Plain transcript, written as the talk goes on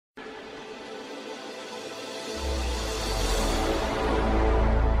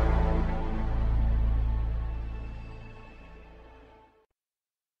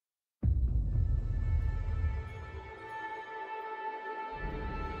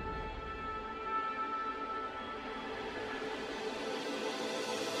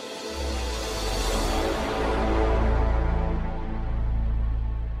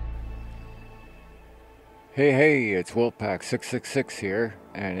Hey, it's WolfPack666 here,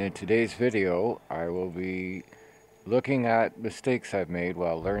 and in today's video I will be looking at mistakes I've made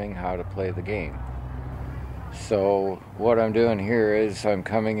while learning how to play the game. So what I'm doing here is I'm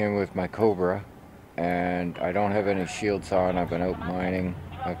coming in with my Cobra, and I don't have any shields on. I've been out mining.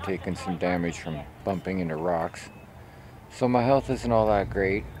 I've taken some damage from bumping into rocks. So my health isn't all that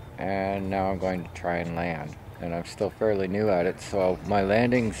great, and now I'm going to try and land. And I'm still fairly new at it, so my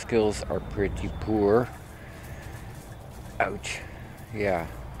landing skills are pretty poor. Ouch. Yeah,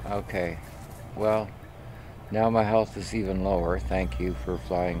 okay. Well, now my health is even lower. Thank you for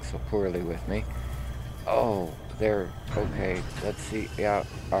flying so poorly with me. Oh, there. Okay, let's see. Yeah,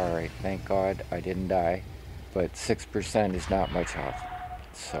 alright. Thank God I didn't die. But 6% is not much health.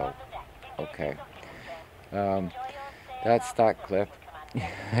 So, okay. That's that clip.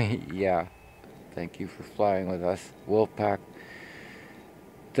 Yeah. Thank you for flying with us. Wolfpack.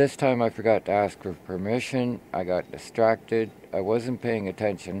 This time I forgot to ask for permission. I got distracted. I wasn't paying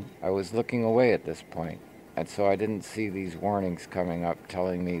attention. I was looking away at this point. And so I didn't see these warnings coming up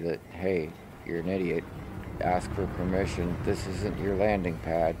telling me that, hey, you're an idiot. Ask for permission. This isn't your landing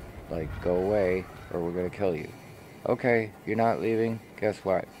pad. Like, go away or we're going to kill you. Okay, you're not leaving. Guess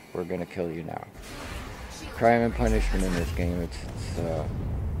what? We're going to kill you now. Crime and punishment in this game.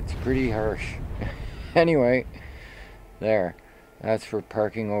 It's pretty harsh. Anyway, there. That's for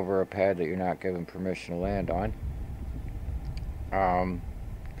parking over a pad that you're not given permission to land on.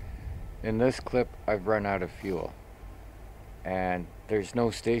 In this clip, I've run out of fuel. And there's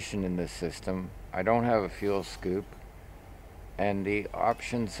no station in this system. I don't have a fuel scoop. And the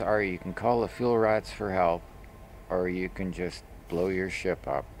options are you can call the fuel rats for help, or you can just blow your ship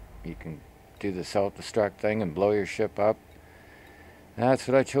up. You can do the self-destruct thing and blow your ship up. And that's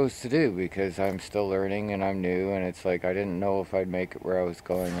what I chose to do because I'm still learning and I'm new, and it's like I didn't know if I'd make it where I was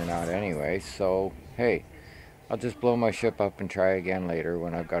going or not anyway. So, hey, I'll just blow my ship up and try again later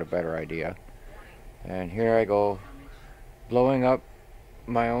when I've got a better idea. And here I go, blowing up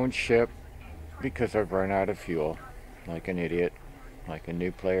my own ship because I've run out of fuel, like an idiot, like a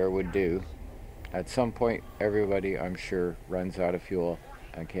new player would do. At some point, everybody, I'm sure, runs out of fuel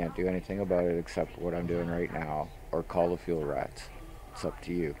and can't do anything about it except what I'm doing right now, or call the fuel rats. It's up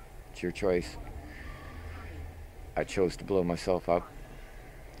to you. It's your choice. I chose to blow myself up.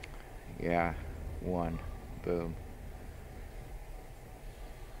 Yeah, one. Boom.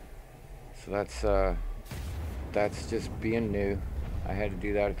 So that's just being new. I had to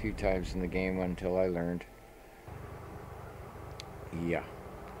do that a few times in the game until I learned. Yeah.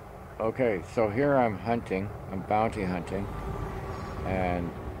 Okay, so here I'm hunting. I'm bounty hunting. And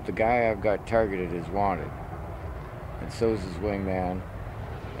the guy I've got targeted is wanted. And so is his wingman.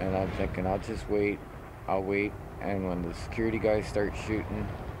 And I'm thinking, I'll just wait. I'll wait. And when the security guys start shooting,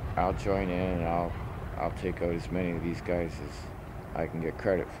 I'll join in and I'll take out as many of these guys as I can get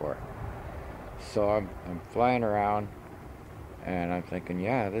credit for. So I'm flying around and I'm thinking,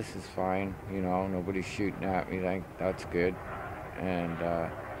 yeah, this is fine. You know, nobody's shooting at me. That's good. And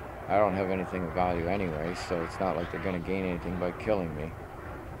I don't have anything of value anyway, so it's not like they're going to gain anything by killing me.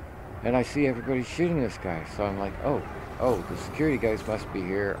 And I see everybody shooting this guy, so I'm like, oh, the security guys must be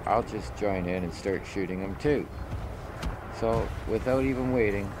here. I'll just join in and start shooting them too. So without even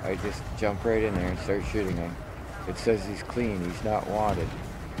waiting, I just jump right in there and start shooting him. It says he's clean, he's not wanted.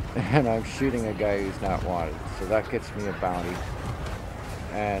 And I'm shooting a guy who's not wanted. So that gets me a bounty.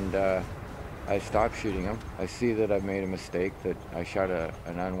 And I stop shooting him. I see that I've made a mistake, that I shot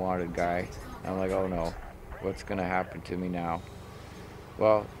an unwanted guy. I'm like, oh no, what's gonna happen to me now?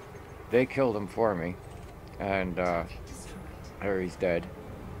 Well, they killed him for me, and or he's dead.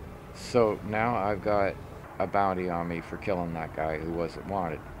 So now I've got a bounty on me for killing that guy who wasn't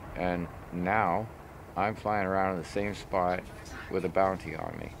wanted. And now I'm flying around in the same spot with a bounty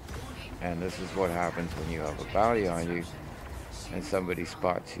on me. And this is what happens when you have a bounty on you and somebody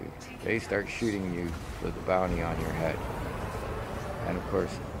spots you. They start shooting you with a bounty on your head. And of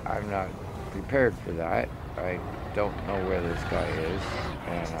course, I'm not prepared for that. I don't know where this guy is,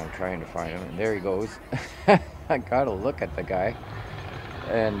 and I'm trying to find him, and there he goes. I gotta look at the guy,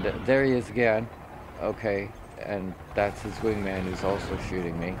 and there he is again. Okay, and that's his wingman who's also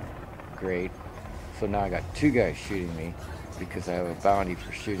shooting me. Great. So now I got two guys shooting me because I have a bounty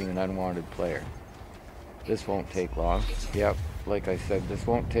for shooting an unwanted player. This won't take long. Yep, like I said, this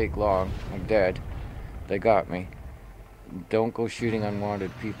won't take long. I'm dead. They got me. Don't go shooting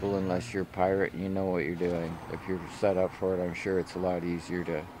unwanted people unless you're a pirate and you know what you're doing. If you're set up for it, I'm sure it's a lot easier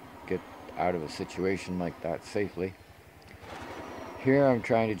to get out of a situation like that safely. Here I'm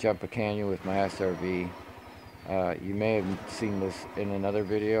trying to jump a canyon with my SRV. You may have seen this in another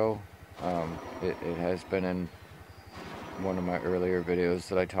video. It has been in one of my earlier videos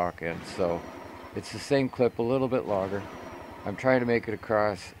that I talk in, so it's the same clip, a little bit longer. I'm trying to make it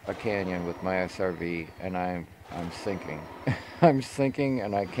across a canyon with my SRV, and I'm sinking. I'm sinking,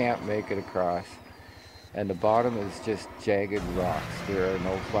 and I can't make it across. And the bottom is just jagged rocks. There are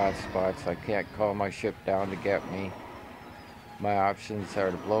no flat spots. I can't call my ship down to get me. My options are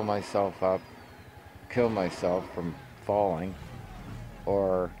to blow myself up, kill myself from falling,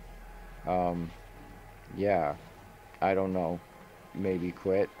 or, yeah, I don't know, maybe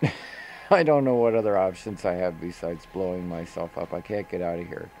quit. I don't know what other options I have besides blowing myself up. I can't get out of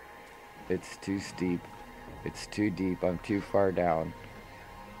here. It's too steep. It's too deep. I'm too far down.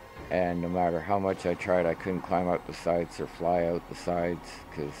 And no matter how much I tried, I couldn't climb up the sides or fly out the sides,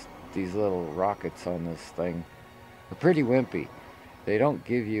 because these little rockets on this thing are pretty wimpy. They don't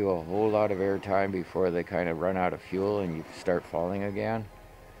give you a whole lot of airtime before they kind of run out of fuel and you start falling again.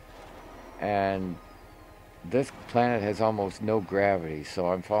 And this planet has almost no gravity, so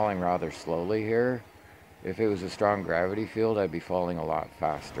I'm falling rather slowly here. If it was a strong gravity field, I'd be falling a lot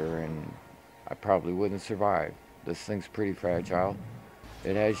faster, and I probably wouldn't survive. This thing's pretty fragile.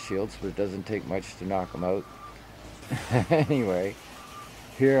 It has shields, but it doesn't take much to knock them out. Anyway,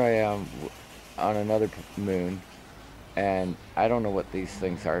 here I am on another moon, and I don't know what these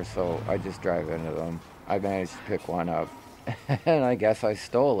things are, so I just drive into them. I managed to pick one up, and I guess I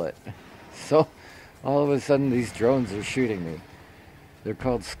stole it. So all of a sudden these drones are shooting me. They're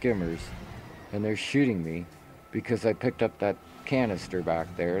called skimmers, and they're shooting me because I picked up that canister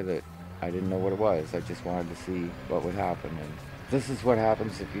back there that I didn't know what it was. I just wanted to see what would happen. And this is what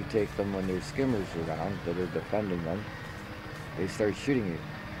happens if you take them when there's skimmers around that are defending them. They start shooting you.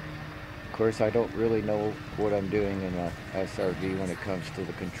 Of course, I don't really know what I'm doing in a SRV when it comes to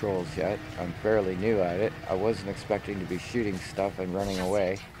the controls yet. I'm fairly new at it. I wasn't expecting to be shooting stuff and running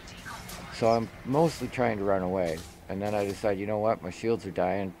away. So I'm mostly trying to run away. And then I decide, you know what, my shields are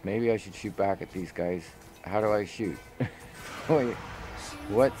dying. Maybe I should shoot back at these guys. How do I shoot? Wait,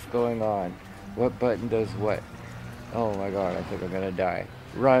 what's going on? What button does what? Oh my god, I think I'm gonna die.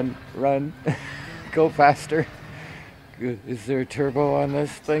 Run, run, go faster. Is there a turbo on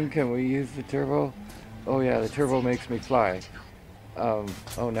this thing? Can we use the turbo? Oh yeah, the turbo makes me fly. Oh,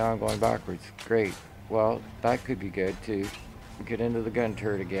 now I'm going backwards. Great. Well, that could be good too. Get into the gun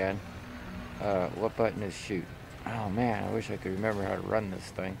turret again. What button is shoot? Oh man, I wish I could remember how to run this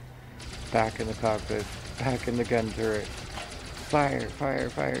thing. Back in the cockpit, back in the gun turret. Fire, fire,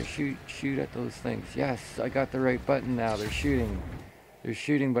 fire, shoot, shoot at those things. Yes, I got the right button now. They're shooting. They're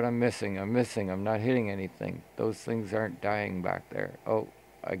shooting, but I'm missing. I'm not hitting anything. Those things aren't dying back there. Oh,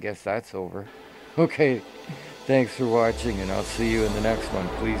 I guess that's over. Okay, thanks for watching, and I'll see you in the next one.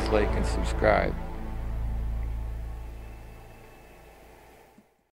 Please like and subscribe.